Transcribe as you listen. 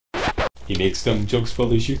He makes dumb jokes while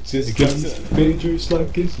he shoots his guns. Major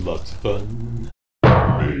Slack is lots of fun.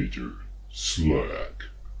 Major Slack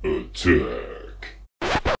Attack.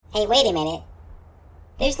 Hey, wait a minute.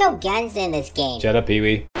 There's no guns in this game. Shut up,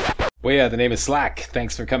 Pee-wee. Well, yeah, the name is Slack.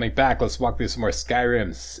 Thanks for coming back. Let's walk through some more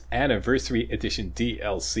Skyrim's Anniversary Edition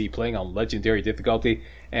DLC, playing on Legendary difficulty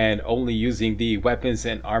and only using the weapons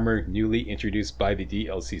and armor newly introduced by the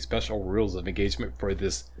DLC special rules of engagement for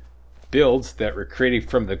this build that we're creating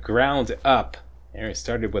from the ground up. And we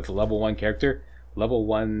started with a level 1 character, level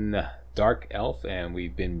 1 Dark Elf, and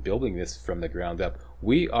we've been building this from the ground up.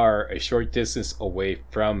 We are a short distance away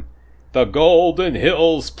from the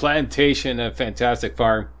Goldenhills Plantation, a fantastic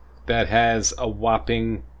farm that has a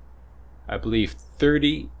whopping, I believe,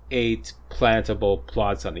 38 plantable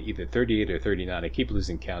plots on it, either 38 or 39. I keep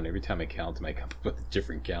losing count. Every time I count them, I come up with a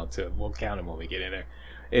different count. So we'll count them when we get in there.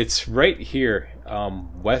 It's right here,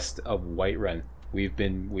 west of Whiterun.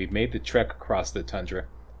 We've made the trek across the tundra,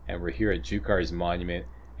 and we're here at Jukar's monument,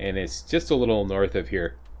 and it's just a little north of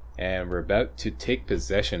here, and we're about to take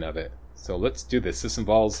possession of it. So let's do this. This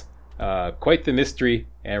involves quite the mystery,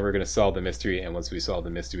 and we're going to solve the mystery, and once we solve the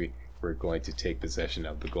mystery, we're going to take possession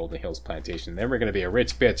of the Goldenhills Plantation. Then we're going to be a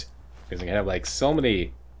rich bitch, because we're going to have like so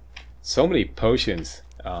many potions,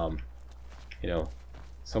 you know,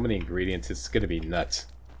 so many ingredients. It's going to be nuts,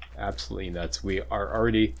 absolutely nuts. We are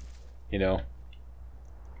already, you know,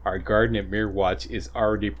 our garden at Mirrorwatch is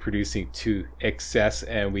already producing to excess,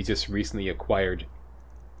 and we just recently acquired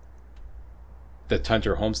the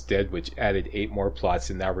Tundra Homestead, which added 8 more plots,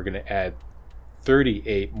 and now we're going to add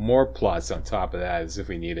 38 more plots on top of that as if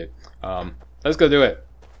we need it. Let's go do it.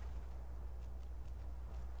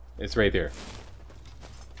 It's right there.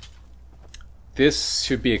 This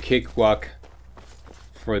should be a cakewalk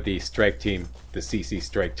for the strike team, the CC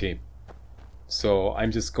strike team. So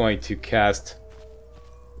I'm just going to cast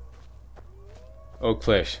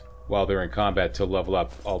Oakflesh while they're in combat to level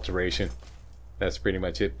up alteration. That's pretty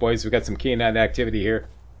much it. Boys, we got some canine activity here.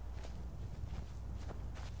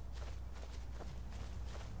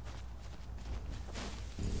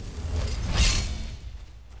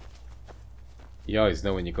 You always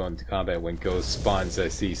know when you go into combat when Ghost spawns. I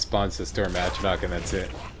see spawns the Storm Atronach, and that's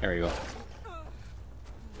it. There we go.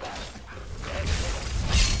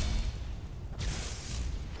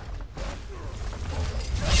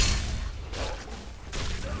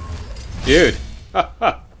 Dude!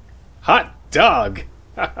 Hot dog!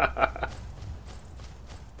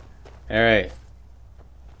 Alright.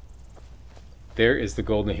 There is the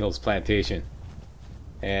Goldenhills Plantation.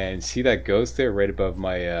 And see that ghost there right above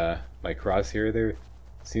my my crosshair there?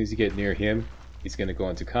 As soon as you get near him, he's going to go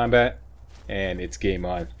into combat, and it's game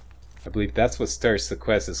on. I believe that's what starts the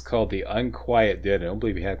quest. It's called the Unquiet Dead. I don't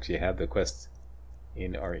believe we actually have the quest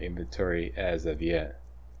in our inventory as of yet.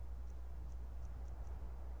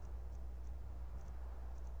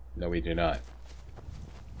 No, we do not.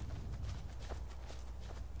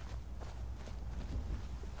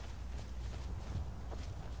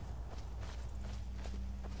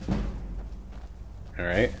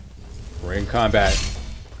 Alright. We're in combat.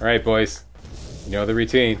 Alright, boys. You know the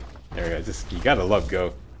routine. There we go. Just, you gotta love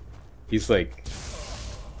Go. He's like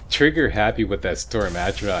trigger happy with that Storm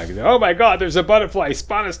Atronach. Oh my god, there's a butterfly!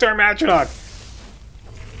 Spawn a Storm Atronach!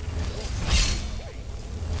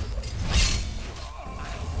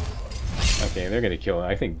 Okay, they're gonna kill him.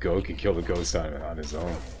 I think Go could kill the ghost on his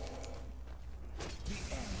own.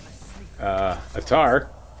 Atar?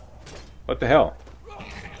 What the hell?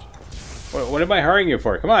 What am I hiring you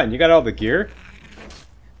for? Come on, you got all the gear?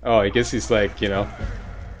 Oh, I guess he's like, you know.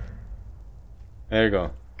 There you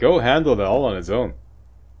go. Go handle it all on his own.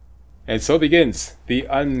 And so begins the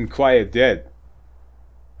Unquiet Dead.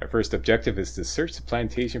 Our first objective is to search the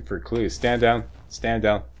plantation for clues. Stand down. Stand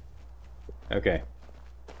down. Okay.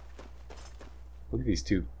 Look at these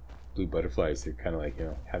two blue butterflies. They're kind of like, you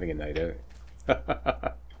know, having a night out.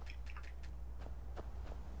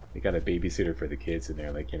 They got a babysitter for the kids, and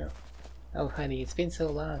they're like, you know, oh, honey, it's been so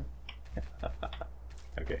long.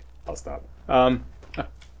 Okay, I'll stop.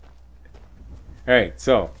 Alright,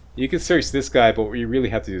 so, you can search this guy, but what you really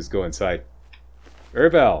have to do is go inside.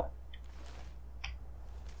 Urval!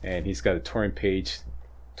 And he's got a torn page.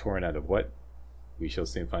 Torn out of what? We shall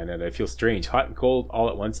soon find out. I feel strange, hot and cold, all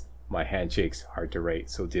at once. My hand shakes, hard to write,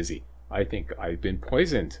 so dizzy. I think I've been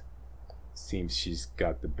poisoned. Seems she's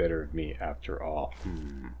got the better of me after all.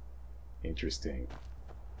 Interesting.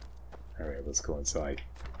 Alright, let's go inside.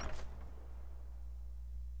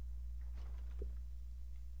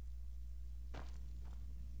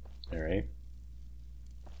 Alright.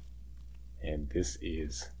 And this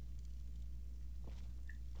is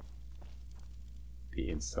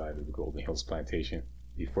the inside of the Goldenhills plantation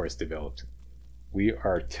before it's developed. We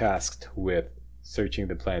are tasked with searching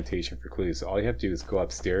the plantation for clues. All you have to do is go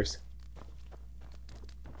upstairs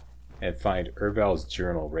and find Erval's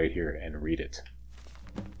journal right here and read it.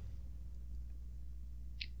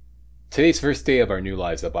 Today's first day of our new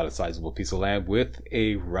lives. I bought a sizable piece of land with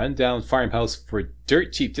a rundown farmhouse for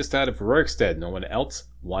dirt cheap just out of Rorikstead. No one else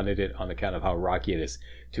wanted it on account of how rocky it is.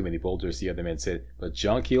 Too many boulders, the other men said, but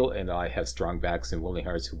John Keel and I have strong backs and willing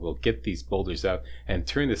hearts who will get these boulders out and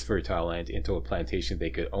turn this fertile land into a plantation they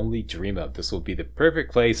could only dream of. This will be the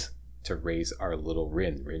perfect place to raise our little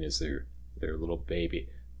Rin. Rin is their little baby.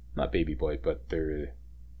 Not baby boy, but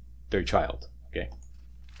their child. Okay.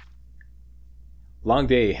 Long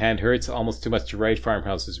day, hand hurts, almost too much to write.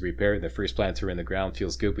 Farmhouse is repaired, the first plants are in the ground,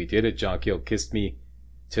 feels good, we did it. John Keel kissed me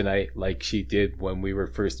tonight like she did when we were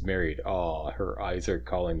first married. Oh, her eyes are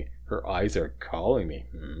calling me. Her eyes are calling me.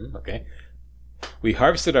 Okay. We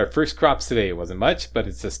harvested our first crops today. It wasn't much, but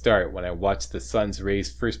it's a start. When I watched the sun's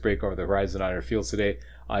rays first break over the horizon on our fields today,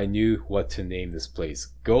 I knew what to name this place.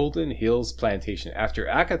 Goldenhills Plantation, after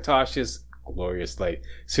Akatosh's glorious light.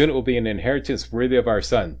 Soon it will be an inheritance worthy of our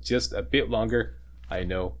son. Just a bit longer. I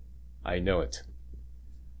know it.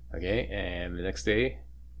 Okay, and the next day,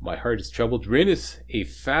 my heart is troubled. Rin is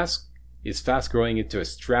fast growing into a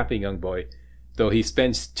strapping young boy, though he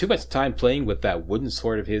spends too much time playing with that wooden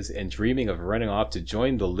sword of his and dreaming of running off to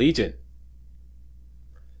join the Legion.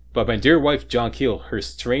 But my dear wife, John Keel, her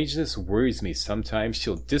strangeness worries me. Sometimes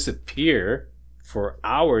she'll disappear for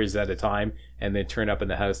hours at a time and then turn up in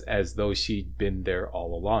the house as though she'd been there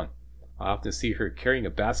all along. I often see her carrying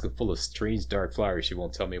a basket full of strange dark flowers. She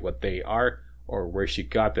won't tell me what they are or where she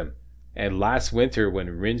got them. And last winter,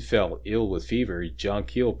 when Rin fell ill with fever, John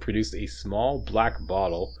Keel produced a small black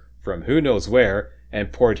bottle from who knows where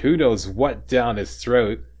and poured who knows what down his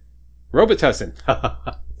throat. Robitussin.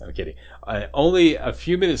 I'm kidding. Only a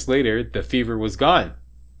few minutes later, the fever was gone.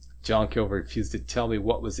 John Keel refused to tell me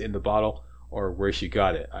what was in the bottle or where she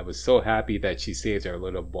got it. I was so happy that she saved our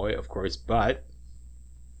little boy, of course, but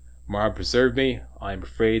Mom preserved me. I'm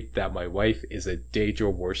afraid that my wife is a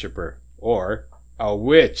Daedra worshipper. Or a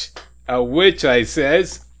witch. A witch, I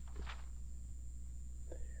says.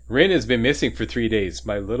 Rin has been missing for 3 days.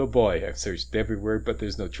 My little boy. I've searched everywhere, but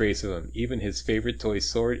there's no trace of him. Even his favorite toy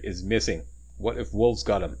sword is missing. What if wolves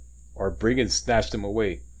got him? Or brigands snatched him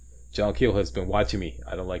away? John Keel has been watching me.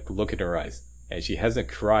 I don't like the look in her eyes. And she hasn't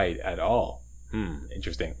cried at all.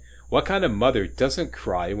 Interesting. What kind of mother doesn't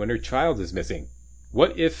cry when her child is missing?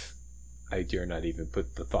 What if... I dare not even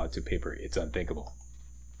put the thought to paper. It's unthinkable.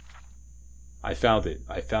 I found it.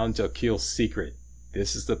 I found John Keel's secret.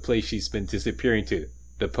 This is the place she's been disappearing to.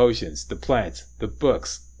 The potions, the plants, the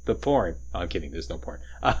books, the porn. Oh, I'm kidding. There's no porn.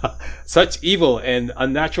 Such evil and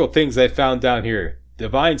unnatural things I found down here.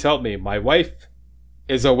 Divines help me. My wife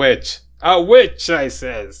is a witch. A witch, I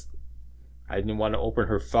says. I didn't want to open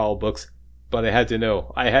her foul books, but I had to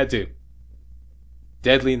know. I had to.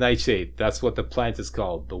 Deadly nightshade, that's what the plant is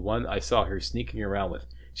called, the one I saw her sneaking around with.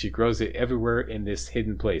 She grows it everywhere in this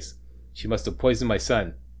hidden place. She must have poisoned my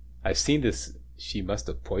son. I've seen this. She must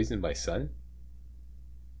have poisoned my son?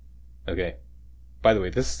 Okay. By the way,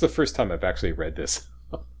 this is the first time I've actually read this.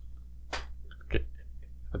 Okay.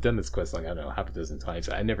 I've done this quest like, I don't know, half a dozen times.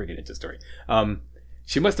 I never get into story.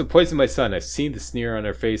 She must have poisoned my son. I've seen the sneer on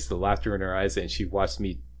her face, the laughter in her eyes, and she watched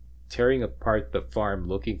me tearing apart the farm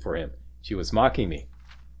looking for him. She was mocking me.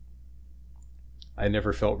 I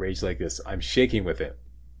never felt rage like this. I'm shaking with it.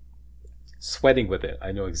 Sweating with it.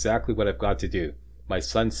 I know exactly what I've got to do. My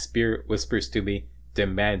son's spirit whispers to me,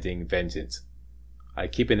 demanding vengeance. I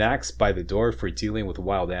keep an axe by the door for dealing with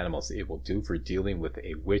wild animals. It will do for dealing with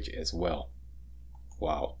a witch as well.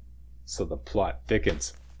 Wow. So the plot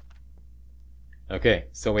thickens. Okay,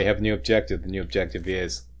 so we have a new objective. The new objective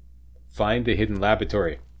is find the hidden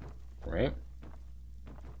laboratory. Right?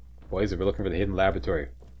 Boys, we're looking for the hidden laboratory.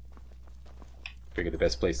 Figure the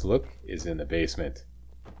best place to look is in the basement.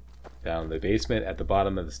 Down in the basement, at the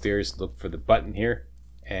bottom of the stairs, look for the button here.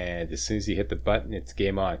 And as soon as you hit the button, it's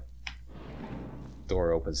game on.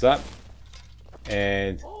 Door opens up.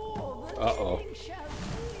 And... uh-oh.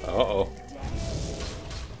 Uh-oh.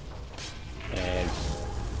 And...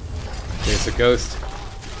 there's a ghost.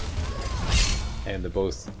 And the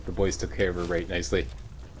boys took care of her right nicely.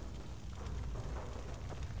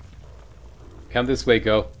 Come this way,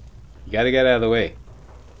 go. You gotta get out of the way.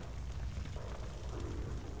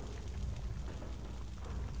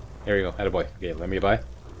 There we go, attaboy. Okay, let me by.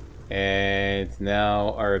 And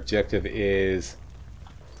now our objective is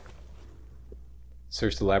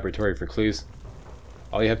search the laboratory for clues.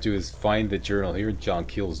 All you have to do is find the journal here, John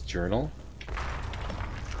Keel's journal.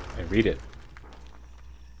 and read it.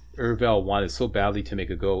 Urvel wanted so badly to make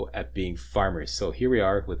a go at being farmers, so here we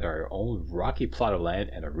are with our own rocky plot of land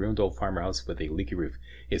and a ruined old farmhouse with a leaky roof.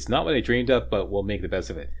 It's not what I dreamed of, but we'll make the best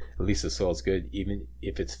of it. At least the soil's good, even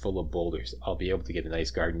if it's full of boulders. I'll be able to get a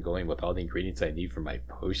nice garden going with all the ingredients I need for my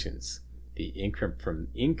potions. The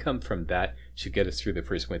income from that should get us through the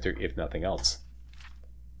first winter, if nothing else.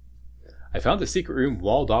 I found a secret room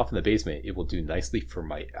walled off in the basement. It will do nicely for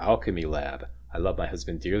my alchemy lab. I love my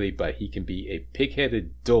husband dearly, but he can be a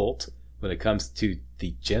pig-headed dolt when it comes to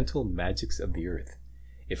the gentle magics of the earth.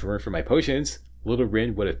 If it weren't for my potions, little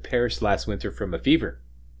Rin would have perished last winter from a fever.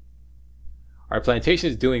 Our plantation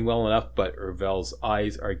is doing well enough, but Urvel's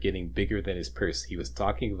eyes are getting bigger than his purse. He was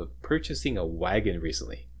talking of purchasing a wagon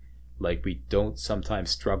recently. Like we don't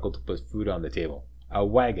sometimes struggle to put food on the table. A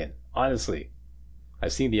wagon, honestly.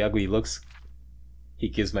 I've seen the ugly looks he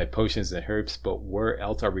gives my potions and herbs, but where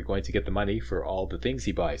else are we going to get the money for all the things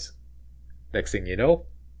he buys? Next thing you know,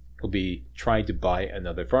 he'll be trying to buy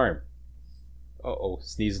another farm. Uh-oh,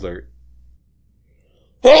 sneeze alert.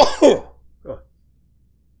 Oh!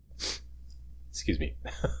 Excuse me.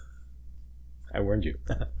 I warned you.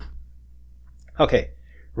 Okay,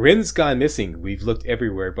 Rin's gone missing. We've looked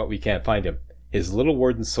everywhere, but we can't find him. His little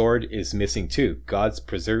warden sword is missing too. God's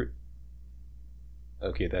preserve...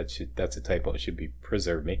 Okay, that's a typo. It should be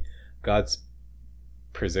preserve me. God's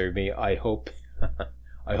preserve me. I hope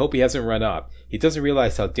he hasn't run off. He doesn't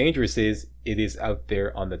realize how dangerous it is out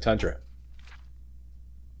there on the tundra.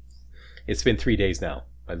 It's been 3 days now.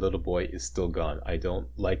 My little boy is still gone. I don't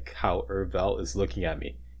like how Urvel is looking at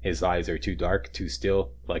me. His eyes are too dark, too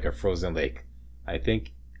still, like a frozen lake. I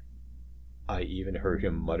think I even heard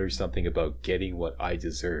him mutter something about getting what I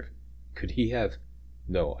deserve. Could he have...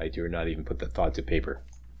 No, I dare not even put the thought to paper.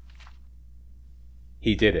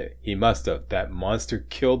 He did it. He must have. That monster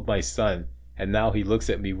killed my son, and now he looks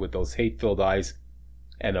at me with those hate-filled eyes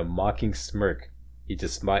and a mocking smirk. He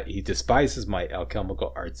despises my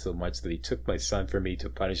alchemical art so much that he took my son from me to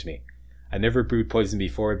punish me. I never brewed poison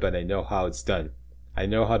before, but I know how it's done. I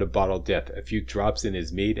know how to bottle death. A few drops in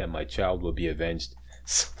his mead and my child will be avenged.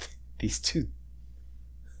 So these two,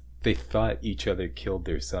 they thought each other killed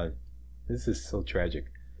their son. This is so tragic.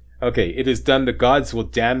 Okay, it is done. The gods will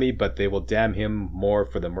damn me, but they will damn him more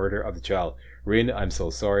for the murder of the child. Rin, I'm so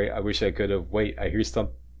sorry. I wish I could have... Wait, I hear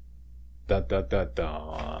some... Da da da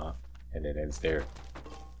da. And it ends there.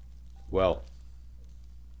 Well,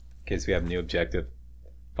 in case we have a new objective,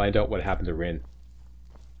 find out what happened to Rin.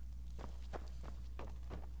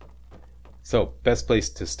 So, best place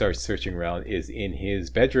to start searching around is in his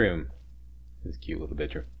bedroom. This cute little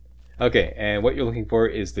bedroom. Okay, and what you're looking for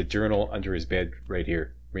is the journal under his bed right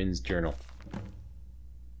here. Rin's journal.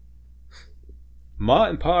 Ma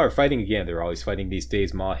and Pa are fighting again. They're always fighting these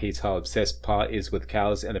days. Ma hates how obsessed Pa is with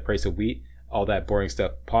cows and the price of wheat. All that boring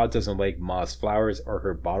stuff. Pa doesn't like Ma's flowers or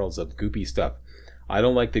her bottles of goopy stuff. I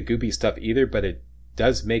don't like the goopy stuff either, but it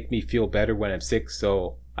does make me feel better when I'm sick,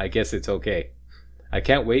 so I guess it's okay. I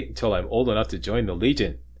can't wait until I'm old enough to join the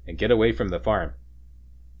Legion and get away from the farm.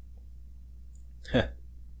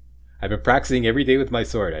 I've been practicing every day with my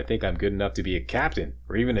sword. I think I'm good enough to be a captain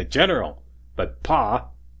or even a general. But Pa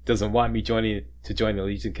doesn't want me to join the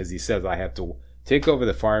Legion because he says I have to take over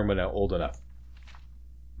the farm when I'm old enough.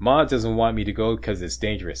 Ma doesn't want me to go because it's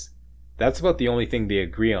dangerous. That's about the only thing they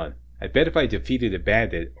agree on. I bet if I defeated a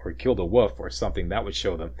bandit or killed a wolf or something, that would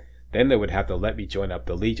show them. Then they would have to let me join up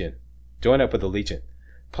with the Legion.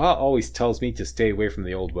 Pa always tells me to stay away from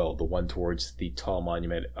the old well, the one towards the tall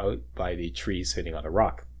monument out by the tree sitting on a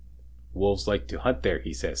rock. Wolves like to hunt there,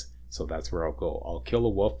 he says, so that's where I'll go. I'll kill a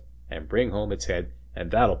wolf and bring home its head,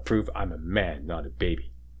 and that'll prove I'm a man, not a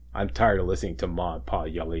baby. I'm tired of listening to Ma and Pa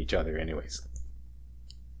yell at each other anyways.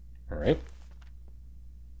 Alright.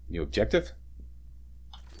 New objective.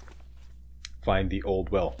 Find the old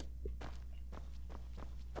well.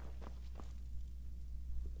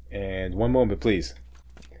 And one moment, please.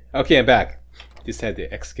 Okay, I'm back. Just had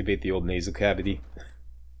to excavate the old nasal cavity.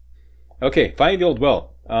 Okay, find the old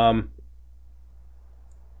well.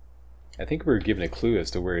 I think we were given a clue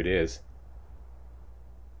as to where it is.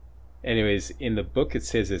 Anyways, in the book it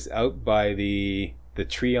says it's out by the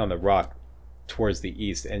tree on the rock towards the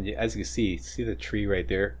east. And as you can see the tree right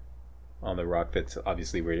there on the rock? That's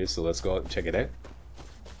obviously where it is. So let's go out and check it out.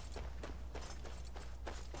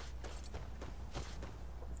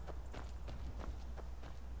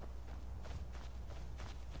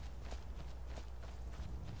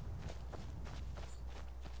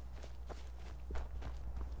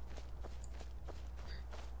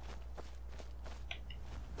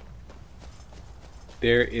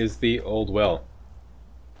 There is the old well.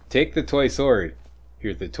 Take the toy sword.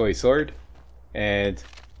 Here's the toy sword, and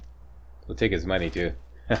we'll take his money too.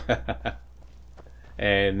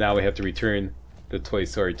 And now we have to return the toy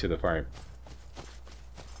sword to the farm.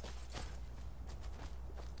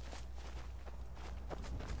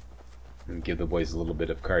 And give the boys a little bit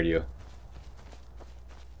of cardio.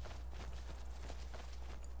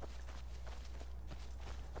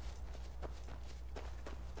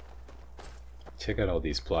 Check out all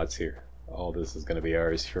these plots here. All this is going to be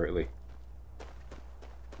ours shortly.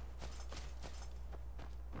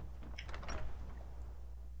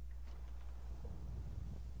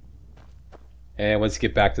 And once you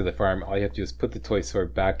get back to the farm, all you have to do is put the toy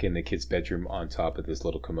sword back in the kid's bedroom on top of this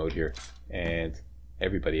little commode here. And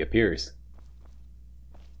everybody appears.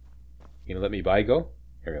 You gonna let me by go?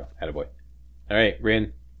 Here we go. Attaboy. Alright,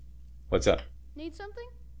 Rin. What's up? Need something?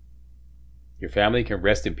 Your family can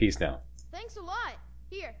rest in peace now. Thanks a lot.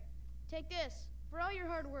 Here, take this for all your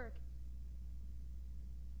hard work.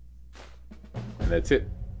 And that's it.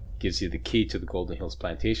 Gives you the key to the Goldenhills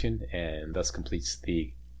Plantation, and thus completes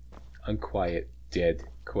the Unquiet Dead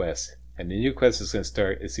quest. And the new quest is going to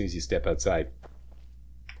start as soon as you step outside.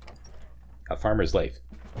 A farmer's life.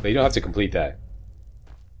 But you don't have to complete that.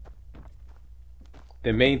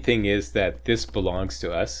 The main thing is that this belongs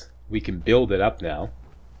to us. We can build it up now.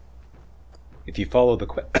 If you follow the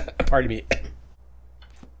quest... Pardon me.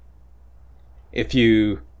 If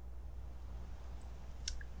you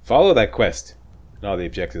follow that quest, and all the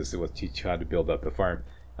objectives will teach you how to build up the farm.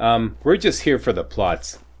 We're just here for the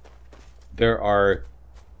plots. There are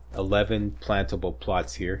 11 plantable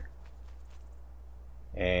plots here.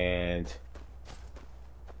 And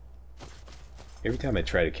every time I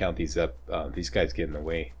try to count these up, these guys get in the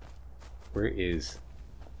way. Where is...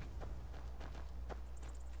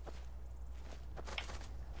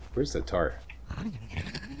 Where's the tar?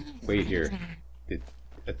 Wait here. Did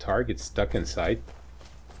a tar get stuck inside?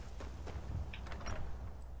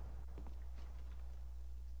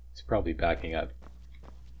 He's probably backing up.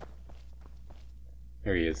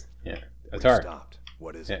 There he is. Yeah. A tar. Stopped.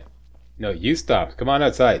 What is Yeah. it? No, you stopped. Come on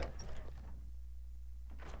outside.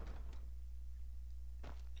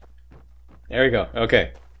 There we go.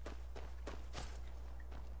 Okay.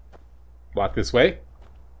 Walk this way.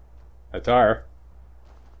 Atar.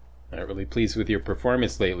 Not really pleased with your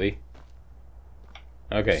performance lately.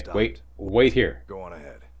 Okay, Stopped. wait here. Go on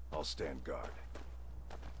ahead. I'll stand guard.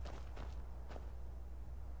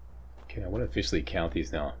 Okay, I want to officially count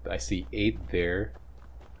these now. I see 8 there.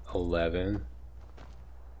 11.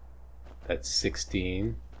 That's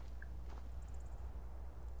 16.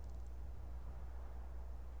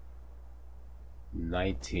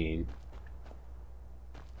 19.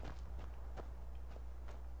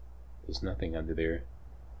 There's nothing under there.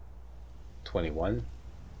 21.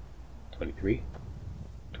 23.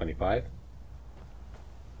 25.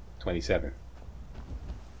 27.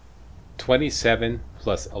 27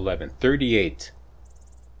 plus 11. 38.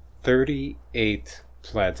 38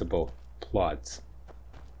 plantable plots.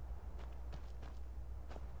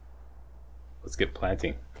 Let's get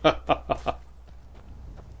planting. You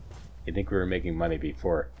think we were making money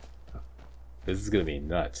before? This is gonna be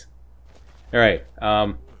nuts. Alright,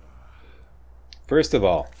 first of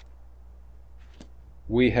all,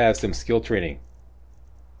 we have some skill training.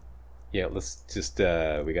 Yeah, let's just,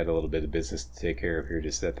 we got a little bit of business to take care of here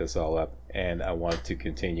to set this all up, and I want to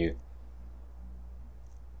continue.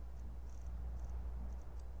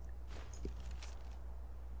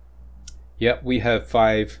 Yep, we have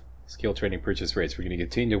 5 skill training purchase rates. We're going to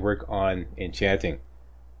continue to work on enchanting.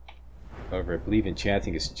 However, I believe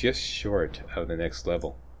enchanting is just short of the next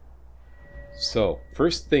level. So,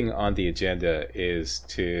 first thing on the agenda is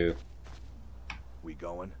to... We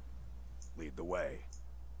going? Lead the way.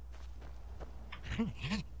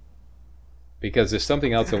 Because there's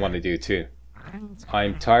something else I want to do too.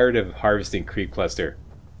 I'm tired of harvesting creep cluster,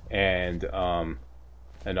 and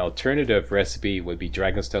an alternative recipe would be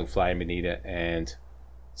dragonstone fly manita and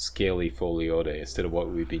scaly foliota instead of what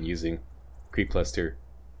we've been using: creep cluster,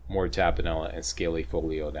 more tapenella, and scaly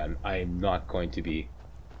foliota. And I'm not going to be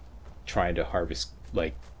trying to harvest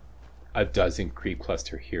like a dozen creep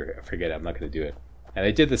cluster here. Forget it, I'm not going to do it. And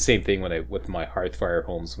I did the same thing when with my Hearthfire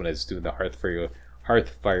homes when I was doing the Hearthfire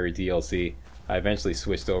DLC. I eventually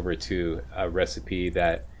switched over to a recipe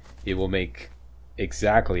that it will make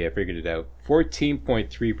exactly, I figured it out,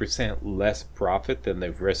 14.3% less profit than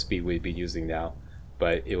the recipe we'd be using now,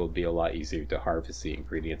 but it will be a lot easier to harvest the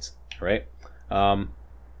ingredients, right?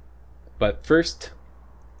 But first,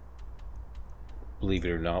 believe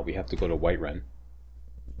it or not, we have to go to Whiterun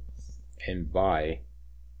and buy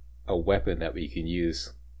a weapon that we can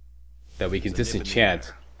use, that we can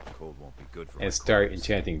disenchant Cold won't be good for and my start clothes.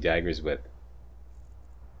 enchanting daggers with.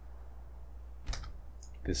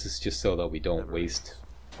 This is just so that we don't Never waste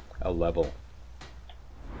a level.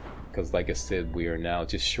 Because like I said, we are now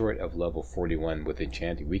just short of level 41 with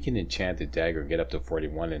enchanting. We can enchant a dagger, get up to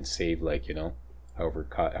 41 and save, like, you know,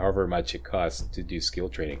 however much it costs to do skill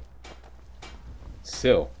training.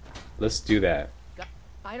 So, let's do that.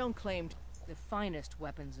 I don't claim the finest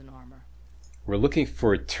weapons and armor. We're looking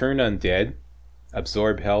for turn undead,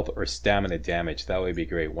 absorb health, or stamina damage. That would be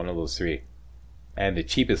great, one of those three. And the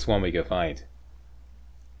cheapest one we can find.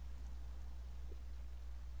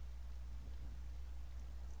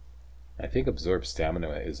 I think absorb stamina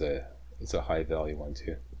is a high value one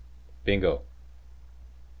too. Bingo.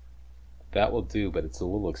 That will do, but it's a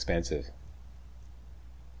little expensive.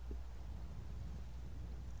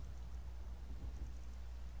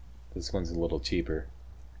 This one's a little cheaper.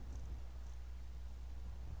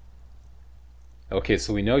 Okay,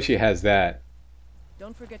 so we know she has that.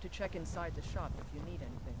 Don't forget to check inside the shop if you need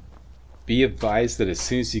anything. Be advised that as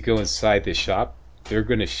soon as you go inside the shop, they're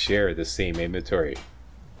going to share the same inventory.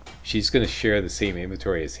 She's going to share the same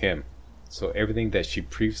inventory as him. So everything that she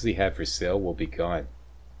previously had for sale will be gone.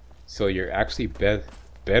 So you're actually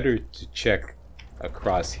better to check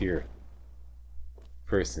across here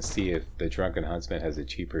first and see if the Drunken Huntsman has a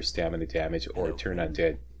cheaper stamina damage or Hello, turn friend.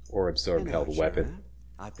 undead or absorb Hello, health weapon. Sheriff.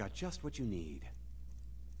 I've got just what you need.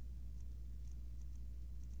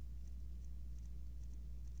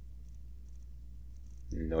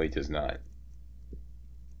 No, he does not.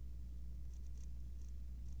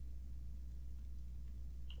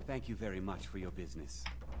 Thank you very much for your business.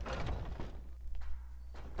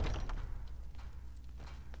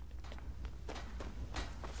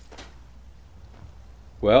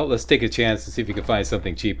 Well, let's take a chance and see if we can find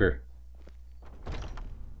something cheaper.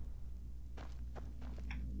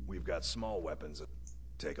 We've got small weapons.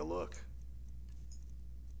 Take a look.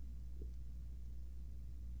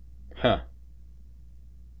 Huh.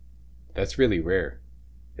 That's really rare.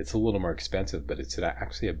 It's a little more expensive, but it's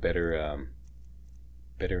actually a better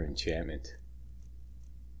better enchantment.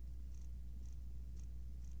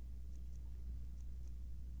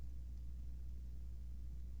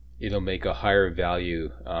 It'll make a higher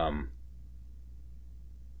value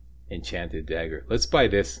enchanted dagger. Let's buy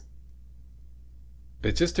this.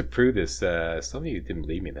 But just to prove this, some of you didn't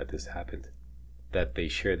believe me that this happened. That they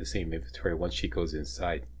share the same inventory once she goes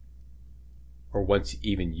inside. Or once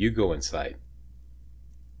even you go inside.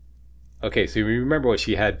 Okay, so you remember what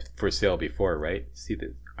she had for sale before, right? See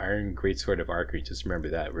the Iron Greatsword of Archery, just remember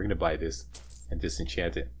that. We're going to buy this and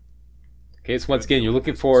disenchant it. Okay, so once again, you're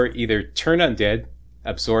looking for either turn undead,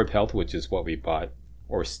 absorb health, which is what we bought,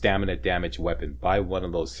 or stamina damage weapon. Buy one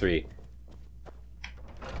of those three.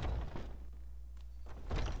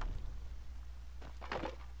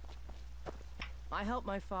 I help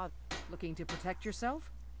my father. Looking to protect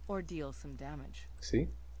yourself or deal some damage? See?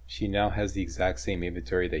 She now has the exact same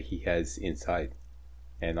inventory that he has inside.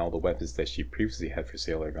 And all the weapons that she previously had for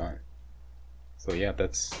sale are gone. So yeah,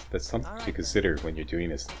 that's something to consider when you're doing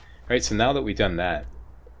this. Alright, so now that we've done that,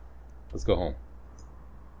 let's go home.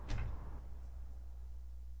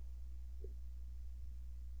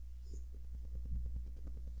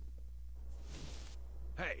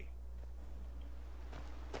 Hey,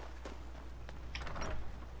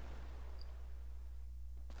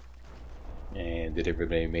 And did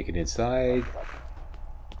everybody make it inside?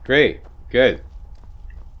 Great, good.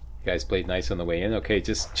 You guys played nice on the way in. Okay,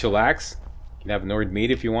 just chillax. You can have Nord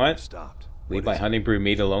meat if you want. stopped. Leave What my is it? hunting brew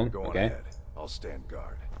meat alone, Go on okay? ahead. I'll stand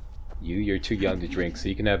guard. You're too young to drink, so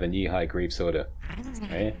you can have a knee-high grape soda.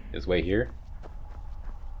 Alright, this way here.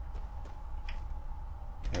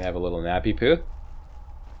 And have a little nappy poo.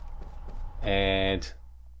 And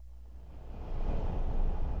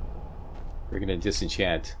we're gonna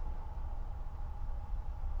disenchant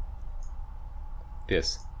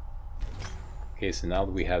this. Okay, so now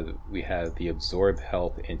that we have the absorb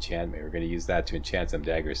health enchantment, we're gonna use that to enchant some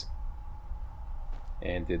daggers.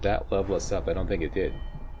 And did that level us up? I don't think it did.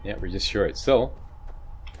 Yeah, we're just short. So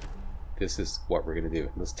this is what we're gonna do.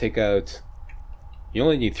 Let's take out. You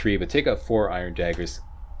only need 3, but take out 4 iron daggers,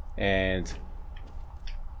 and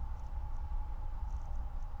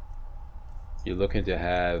you're looking to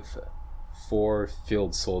have 4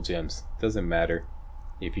 filled soul gems. Doesn't matter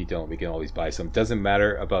if you don't. We can always buy some. Doesn't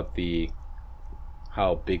matter about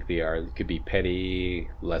how big they are. It could be petty,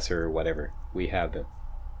 lesser, whatever. We have them.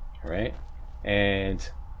 All right, and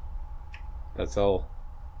that's all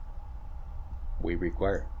we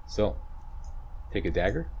require. So take a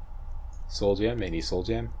dagger, soul gem, any soul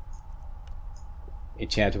gem,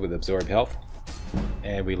 enchant it with absorb health,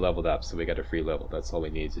 And we leveled up, so we got a free level. That's all we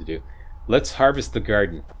needed to do. Let's harvest the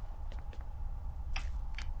garden.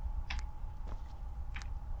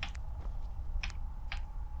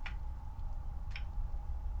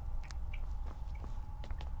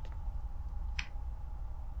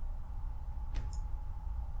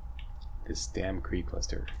 This damn creep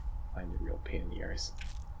cluster. Find a real pain in the arse.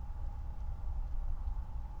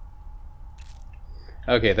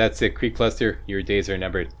 Okay, that's it. Creep cluster, your days are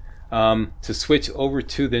numbered. To switch over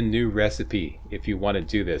to the new recipe, if you want to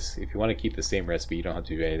do this, if you want to keep the same recipe, you don't have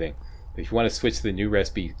to do anything. If you want to switch to the new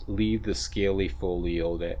recipe, leave the scaly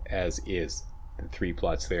folio as is, the 3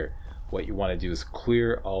 plots there. What you want to do is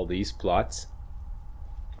clear all these plots,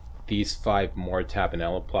 these 5 more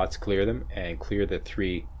Tapanella plots, clear them, and clear the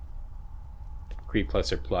 3 creep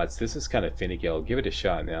cluster plots. This is kind of finicky. I'll give it a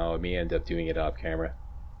shot now. I may end up doing it off camera.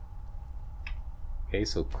 Okay,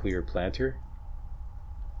 so clear planter.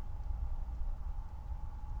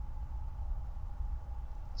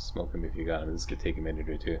 Smoke them if you got them. This could take a minute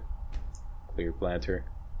or two. Clear planter.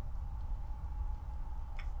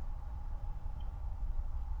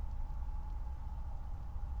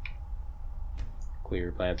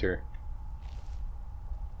 Clear planter.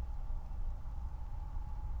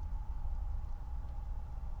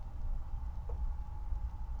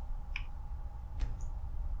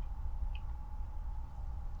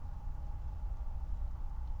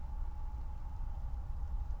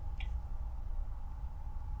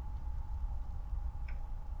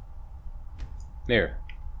 There.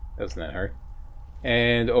 That wasn't that hard.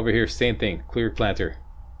 And over here, same thing. Clear planter.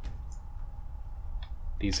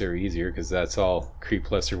 These are easier because that's all creep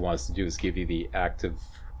cluster wants to do is give you the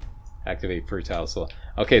activate fertile soil.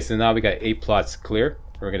 Okay, so now we got 8 plots clear.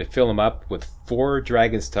 We're going to fill them up with 4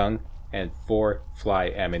 dragon's tongue and 4 fly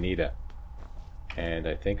amanita. And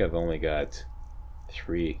I think I've only got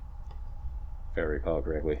 3, if I recall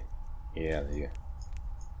correctly. Yeah, there you go.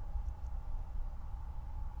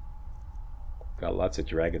 Got lots of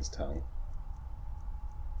dragon's tongue.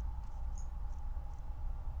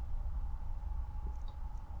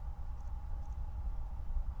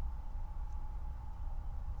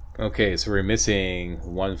 Okay, so we're missing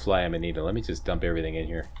 1 fly amanita. Let me just dump everything in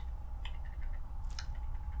here.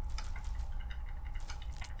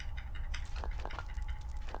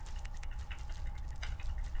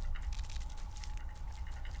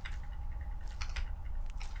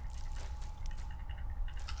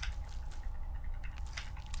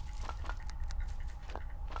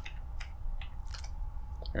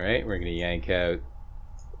 Alright, we're going to yank out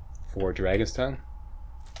 4 dragon's tongue.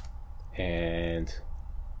 And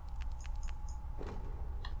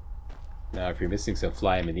now if you're missing some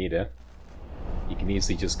fly amanita, you can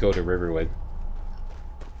easily just go to Riverwood,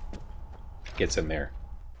 get some there.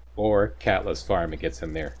 Or Catless Farm and get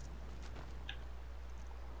some there.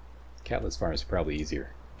 Catless Farm is probably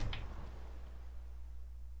easier.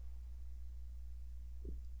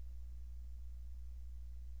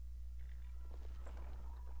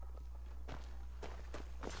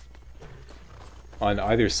 On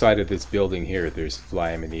either side of this building here, there's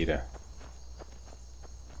fly amanita.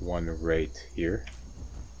 One right here.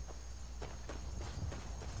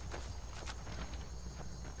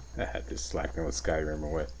 I had this slacking with Skyrim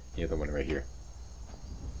or what? The other one right here.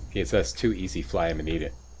 Okay, so that's 2 easy fly amanita.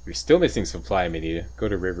 If you're still missing some fly amanita, go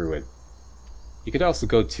to Riverwood. You could also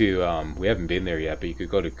go to, we haven't been there yet, but you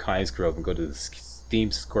could go to Kynes Grove and go to the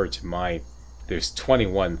Steam Scorch Mine. There's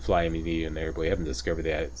 21 fly amanita in there, but we haven't discovered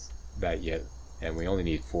that yet. And we only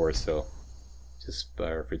need 4, so just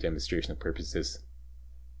for demonstration purposes.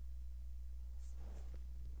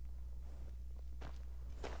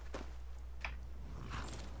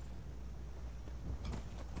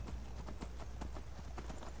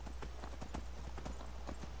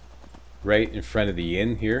 Right in front of the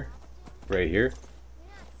inn here, right here,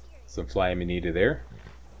 some fly amanita there.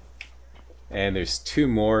 And there's 2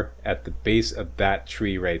 more at the base of that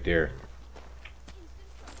tree right there.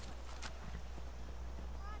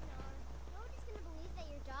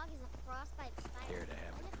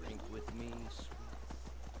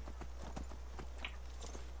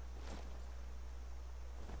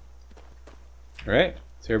 Alright,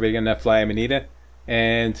 so everybody got enough fly amanita,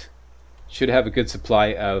 and should have a good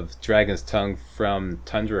supply of dragon's tongue from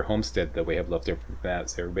Tundra Homestead that we have left over from that.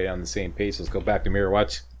 So everybody on the same page. Let's go back to Mirror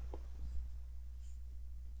Watch.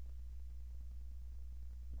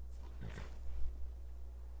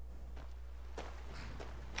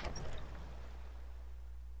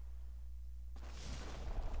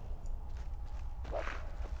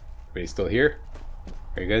 Everybody still here?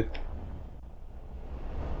 Very good.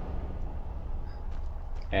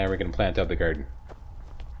 And we're going to plant out the garden.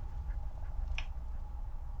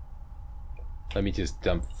 Let me just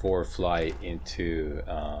dump 4 fly into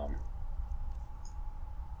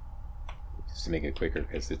just to make it quicker,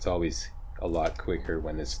 because it's always a lot quicker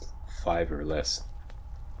when it's 5 or less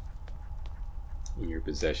in your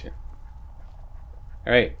possession.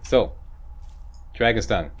 Alright, so Dragon's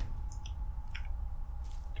Tongue.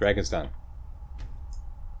 Dragon's Tongue.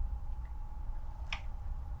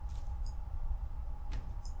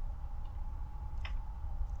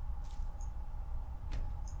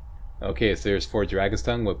 Okay, so there's 4 Dragon's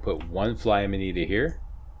Tongue. We'll put 1 Fly Amanita here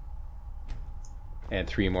and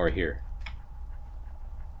 3 more here.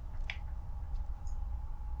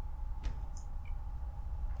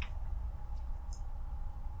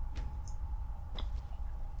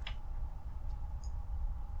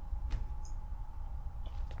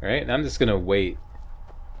 Alright, and I'm just gonna wait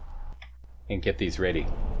and get these ready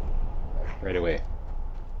right away.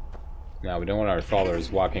 Now, we don't want our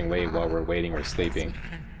followers walking away while we're waiting or sleeping.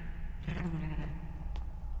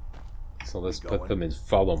 So let's put them in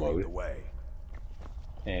follow mode.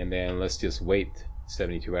 And then let's just wait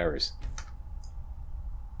 72 hours.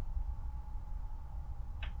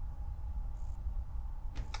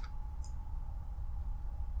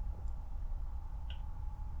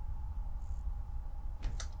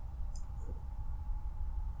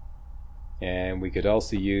 And we could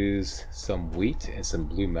also use some wheat and some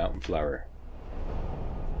blue mountain flower.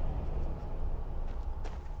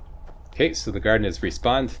 Okay, so the garden has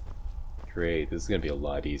respawned. Great, this is going to be a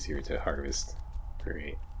lot easier to harvest.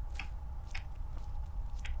 Great.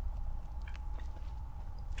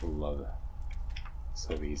 Love it.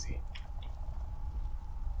 So easy.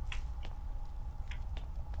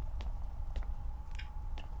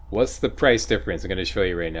 What's the price difference? I'm going to show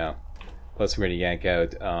you right now. Plus we're going to yank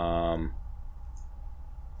out,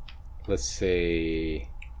 let's say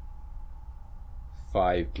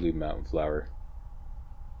 5 blue mountain flower.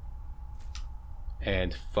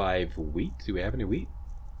 And 5 wheat. Do we have any wheat?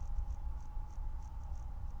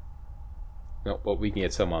 No, but we can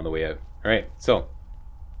get some on the way out. Alright, so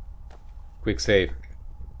quick save.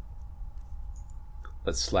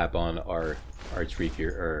 Let's slap on our archery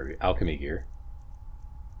gear or alchemy gear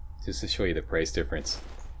just to show you the price difference.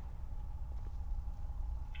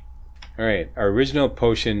 Alright, our original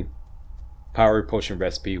potion, power potion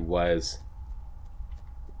recipe was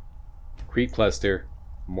Creep Cluster,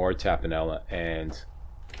 more Tapanella, and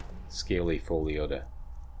Scaly Foliota.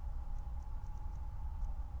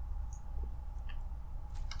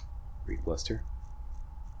 Creep Cluster,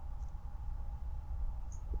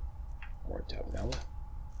 more Tapanella,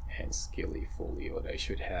 and Scaly Foliota. I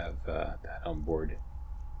should have that on board.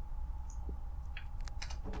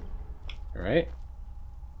 Alright.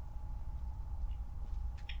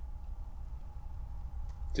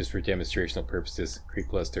 Just for demonstrational purposes, Creep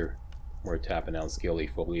Cluster, more Tapanella, Scaly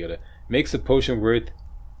Foliota makes a potion worth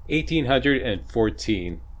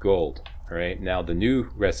 1,814 gold. Alright, now the new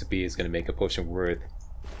recipe is going to make a potion worth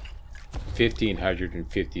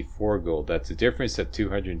 1,554 gold. That's a difference of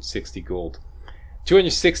 260 gold.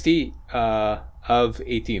 260 of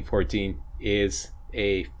 1814 is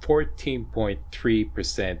a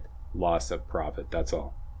 14.3% loss of profit. That's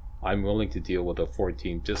all. I'm willing to deal with a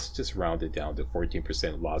 14, just round it down to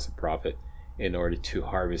 14% loss of profit in order to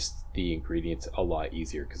harvest the ingredients a lot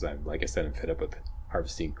easier, because I'm, like I said, I'm fed up with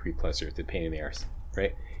harvesting Creep Cluster. It's a pain in the arse,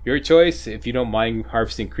 right? Your choice. If you don't mind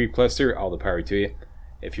harvesting Creep Cluster, all the power to you.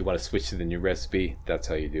 If you want to switch to the new recipe, that's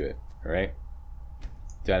how you do it. Alright?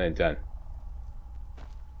 Done and done.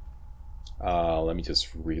 Let me just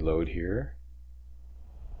reload here.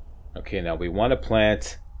 Okay, now we want to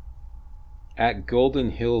plant at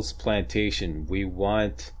Goldenhills Plantation.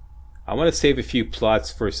 I want to save a few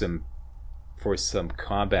plots for some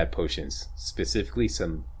combat potions, specifically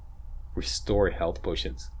some restore health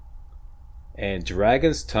potions. And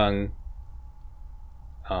Dragon's Tongue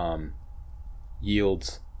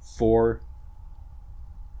yields 4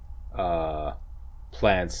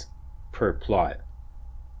 plants per plot.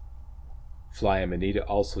 Fly Amanita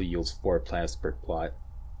also yields 4 plants per plot.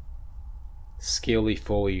 Scaly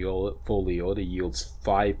Foliota yields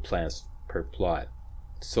 5 plants per plot.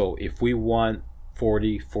 So if we want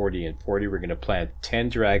 40, 40, and 40, we're going to plant 10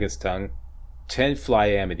 Dragon's Tongue, 10 Fly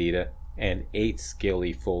Amanita, and 8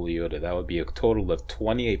 Scaly Foliota. That would be a total of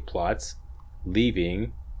 28 plots,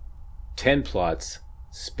 leaving 10 plots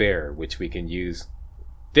spare, which we can use.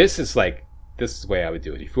 This is the way I would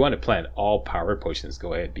do it. If you want to plant all power potions,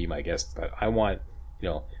 go ahead, be my guest. But I want,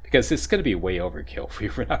 because it's going to be way overkill.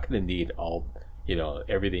 We're not going to need all,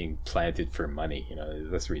 everything planted for money.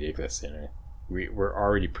 That's ridiculous. We're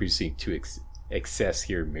already producing to excess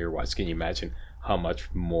here in Mirror Watch. Can you imagine how much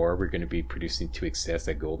more we're going to be producing to excess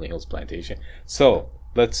at Goldenhills Plantation. So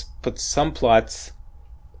let's put some plots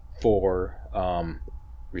for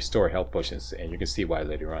restore health potions, and you can see why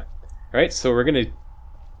later on. Alright, so we're going to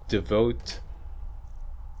devote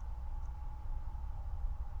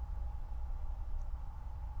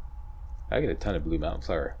I get a ton of blue mountain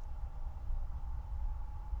flower.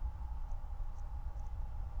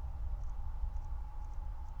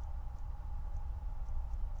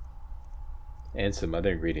 And some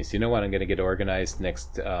other ingredients. You know what? I'm going to get organized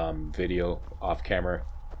next video off camera,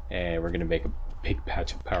 and we're going to make a big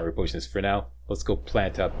batch of power potions. For now, let's go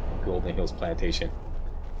plant up Goldenhills Plantation.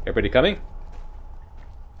 Everybody coming?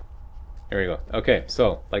 There we go. Okay,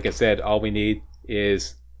 so like I said, all we need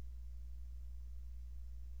is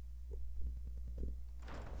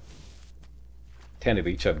 10 of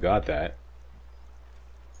each. I've got that.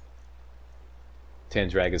 10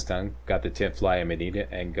 Dragon's Tongue, got the 10 Fly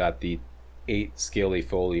Amanita, and got the 8 Scaly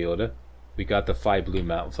Foliota. We got the 5 Blue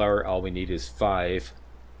Mountain Flower. All we need is 5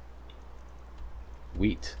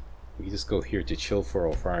 wheat. We just go here to Chill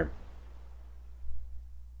Furrow Farm.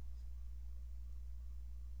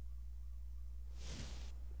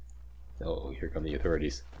 Oh, here come the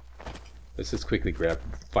authorities. Let's just quickly grab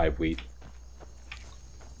 5 wheat.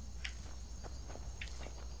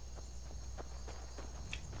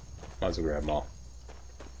 Might as well grab them all.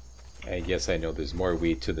 And yes, I know there's more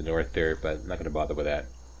wheat to the north there, but I'm not going to bother with that.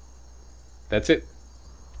 That's it.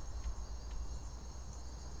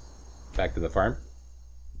 Back to the farm.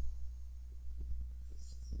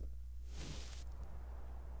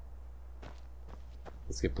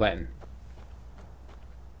 Let's get planting.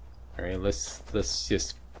 Alright, let's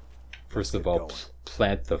just first of all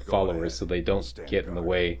plant the followers so they don't get in the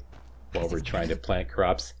way while we're trying to plant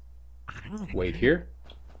crops. Wait here.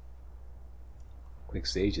 Quick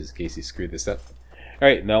sages in case he screwed this up.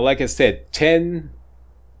 Alright, now like I said, 10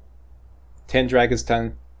 Dragon's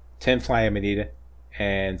Tongue, 10 Fly Amanita,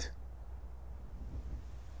 and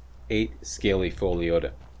 8 Scaly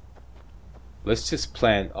Foliota. Let's just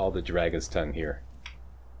plant all the Dragon's Tongue here.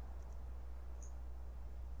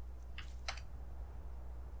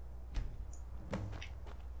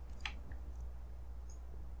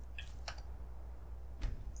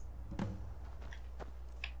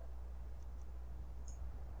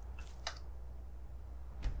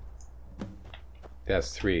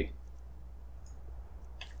 That's 3.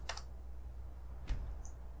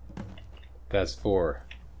 That's 4.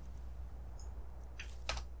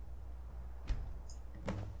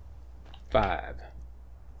 5.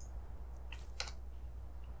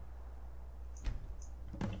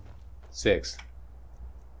 6.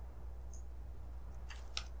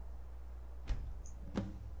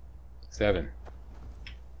 7.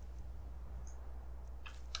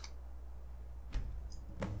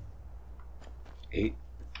 8.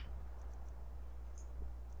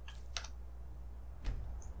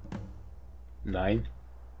 9.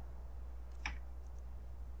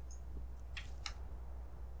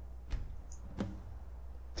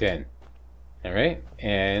 10. Alright,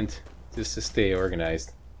 and just to stay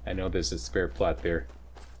organized, I know there's a spare plot there.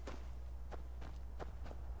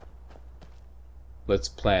 Let's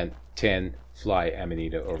plant 10 Fly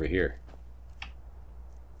Amanita over here.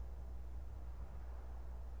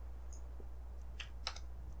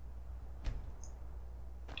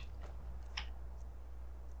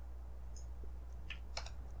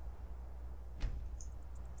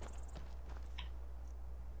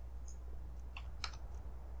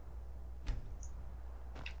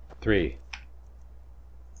 Three.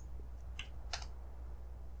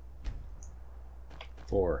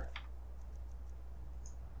 4.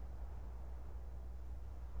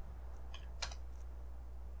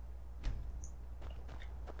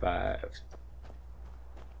 5.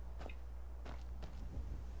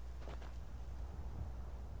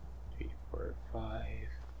 3, 4, 5.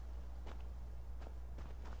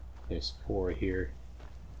 There's 4 here.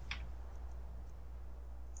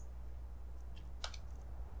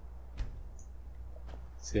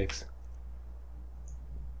 6.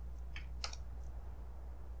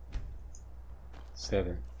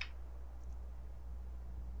 7.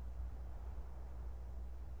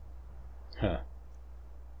 Huh.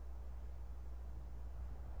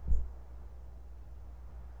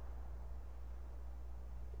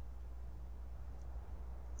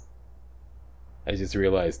 I just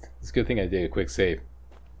realized, it's a good thing I did a quick save.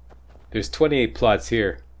 There's 28 plots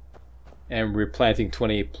here, and we're planting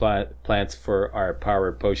 28 plants for our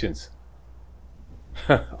power potions.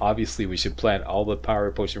 Obviously we should plant all the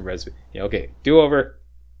power potion recipes. Yeah, okay, do over.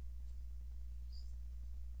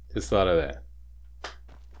 Just thought of that.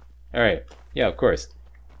 Alright, yeah, of course.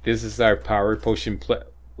 This is our power potion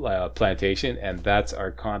plantation, and that's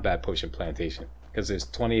our combat potion plantation. Because there's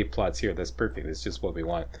 28 plots here. That's perfect. That's just what we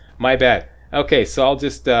want. My bad. Okay, so I'll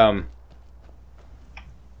just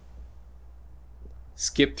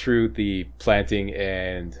skip through the planting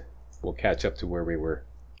and we'll catch up to where we were.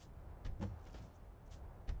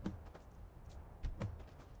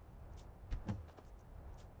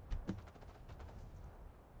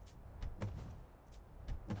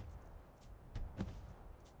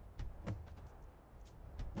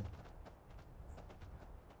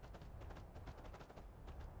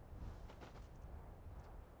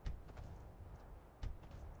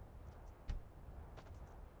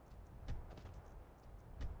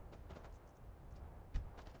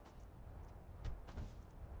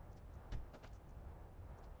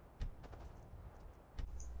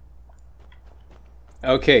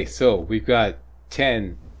 Okay, so we've got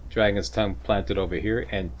 10 Dragon's Tongue planted over here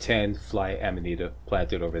and 10 Fly Amanita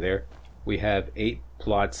planted over there. We have 8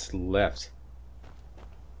 plots left.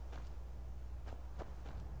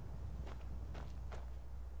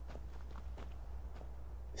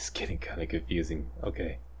 It's getting kind of confusing.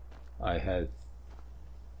 Okay, I had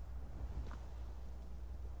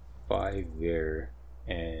 5 there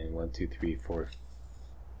and 1, 2, 3, 4,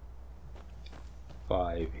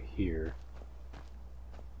 5 here.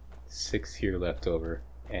 6 here left over,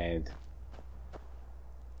 and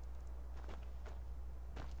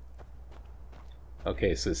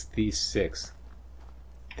okay, so it's these 6.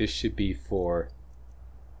 This should be for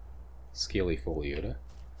Scaly Foliota.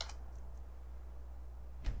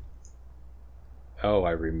 Oh,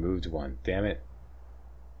 I removed one. Damn it.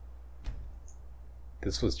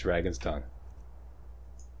 This was Dragon's Tongue.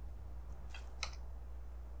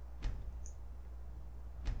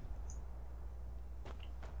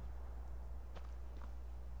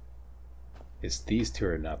 It's these 2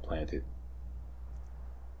 are not planted.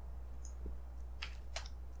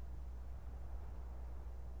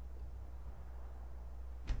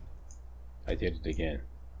 I did it again.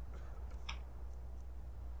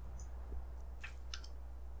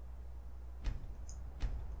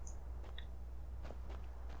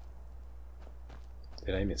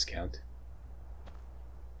 Did I miscount?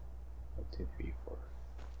 1, 2, 3, 4.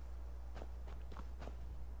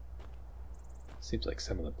 Seems like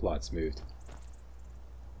some of the plots moved.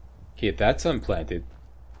 Okay, that's unplanted.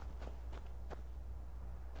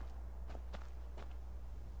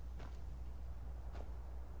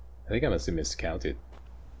 I think I must have miscounted.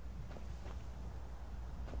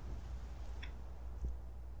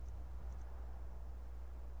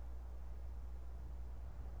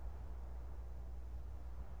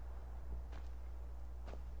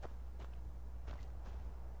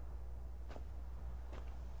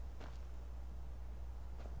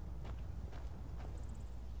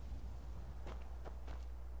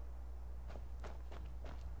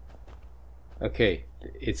 Okay,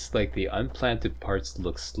 it's like the unplanted parts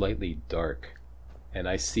look slightly dark, and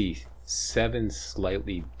I see 7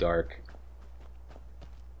 slightly dark.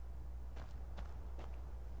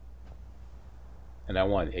 And I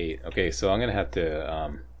want 8. Okay, so I'm gonna have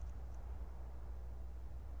to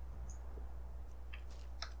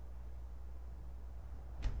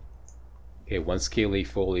okay, 1 Scaly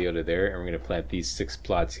Foliota there, and we're gonna plant these 6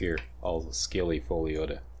 plots here, all Scaly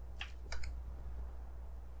Foliota.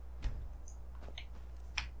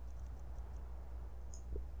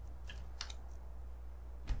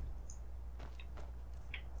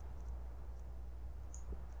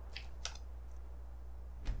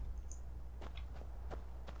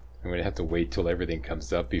 I'm gonna have to wait till everything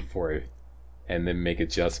comes up before and then make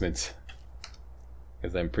adjustments,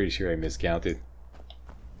 because I'm pretty sure I miscounted.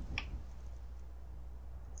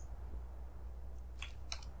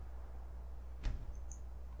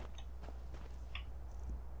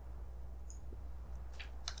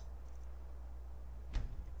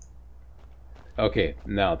 Okay,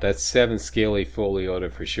 now that's 7 Scaly Foliota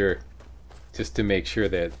for sure, just to make sure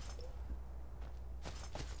that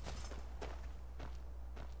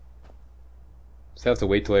so I have to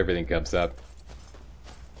wait till everything comes up.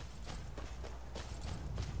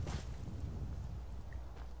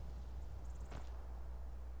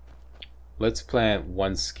 Let's plant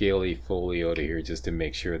 1 Scaly Foliota here just to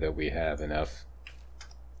make sure that we have enough.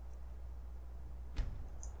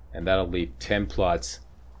 And that'll leave 10 plots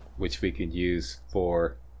which we can use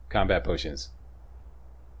for combat potions.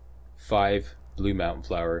 5 Blue Mountain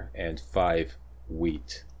Flower and 5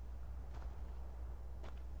 Wheat.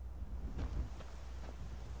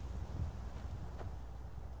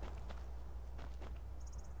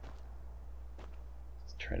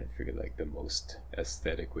 Trying to figure like the most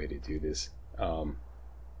aesthetic way to do this.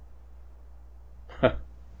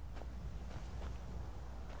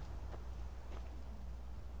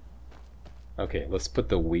 Okay, let's put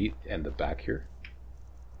the wheat in the back here.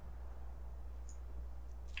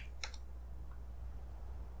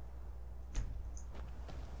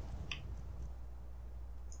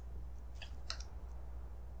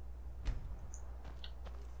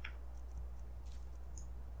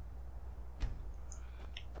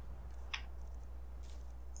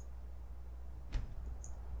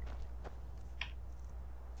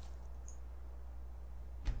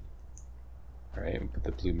 Alright, and put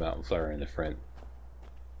the blue mountain flower in the front.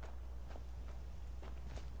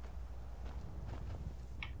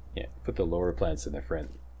 Yeah, put the lower plants in the front.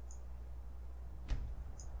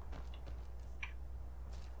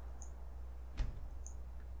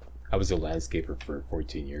 I was a landscaper for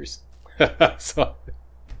 14 years. So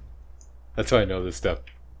that's how I know this stuff.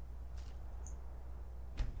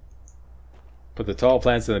 Put the tall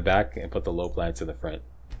plants in the back and put the low plants in the front.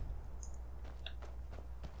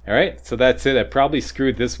 Alright, so that's it. I probably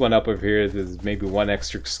screwed this one up over here. There's maybe one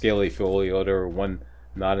extra scaly foliota or one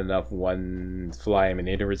not enough, one fly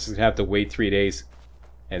emanator. We're just going to have to wait 3 days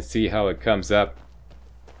and see how it comes up.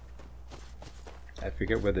 I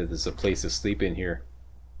forget whether there's a place to sleep in here.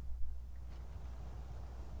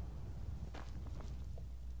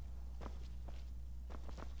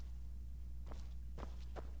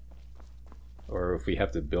 Or if we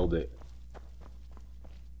have to build it.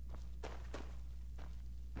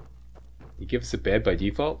 You give us a bed by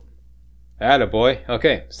default? Attaboy.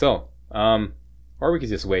 Okay, so, or we could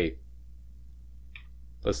just wait.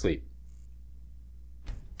 Let's sleep.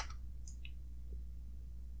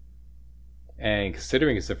 And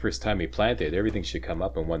considering it's the first time we planted, everything should come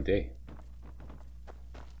up in one day.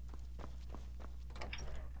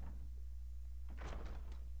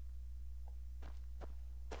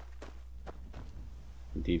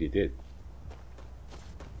 Indeed it did.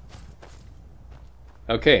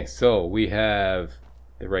 Okay, so we have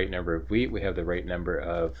the right number of wheat, we have the right number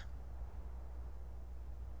of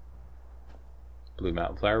blue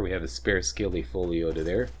mountain flower, we have a spare scaly foliota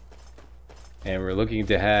there. And we're looking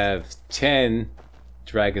to have 10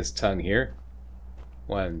 dragon's tongue here.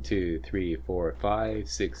 1, 2, 3, 4, 5,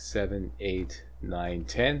 6, 7, 8, 9,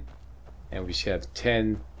 10. And we should have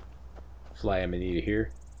 10 fly amanita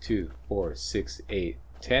here. 2, 4, 6, 8,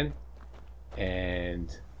 10.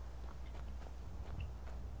 And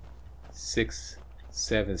 6,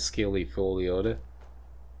 7 scaly foliota.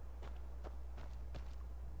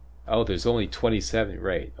 Oh, there's only 27,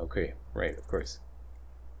 right? Okay, right, of course.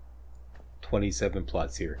 27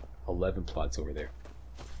 plots here, 11 plots over there.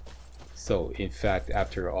 So, in fact,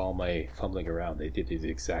 after all my fumbling around, they did it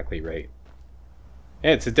exactly right.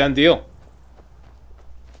 And it's a done deal.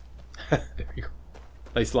 There we go.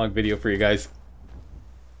 Nice long video for you guys.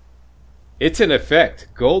 It's in effect.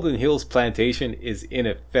 Goldenhills Plantation is in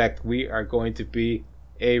effect. We are going to be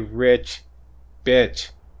a rich bitch.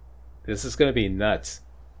 This is going to be nuts.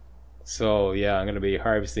 So yeah, I'm going to be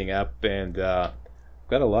harvesting up, and got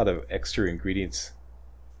a lot of extra ingredients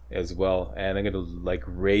as well. And I'm going to like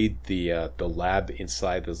raid the lab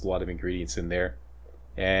inside. There's a lot of ingredients in there.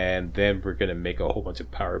 And then we're going to make a whole bunch of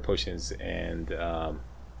power potions and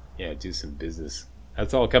yeah, do some business.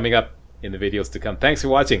 That's all coming up in the videos to come. Thanks for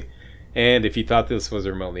watching. And if you thought this was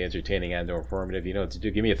remotely entertaining and or informative, you know what to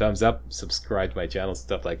do. Give me a thumbs up, subscribe to my channel,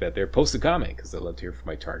 stuff like that there. Post a comment, because I'd love to hear from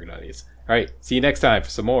my target audience. Alright, see you next time for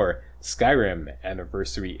some more Skyrim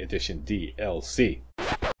Anniversary Edition DLC.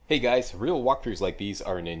 Hey guys, real walkthroughs like these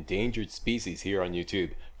are an endangered species here on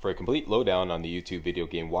YouTube. For a complete lowdown on the YouTube video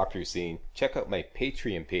game walkthrough scene, check out my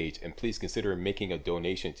Patreon page, and please consider making a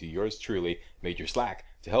donation to yours truly, Major Slack,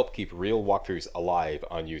 to help keep real walkthroughs alive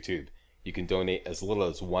on YouTube. You can donate as little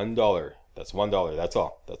as $1. That's $1. That's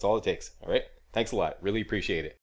all. That's all it takes. All right. Thanks a lot. Really appreciate it.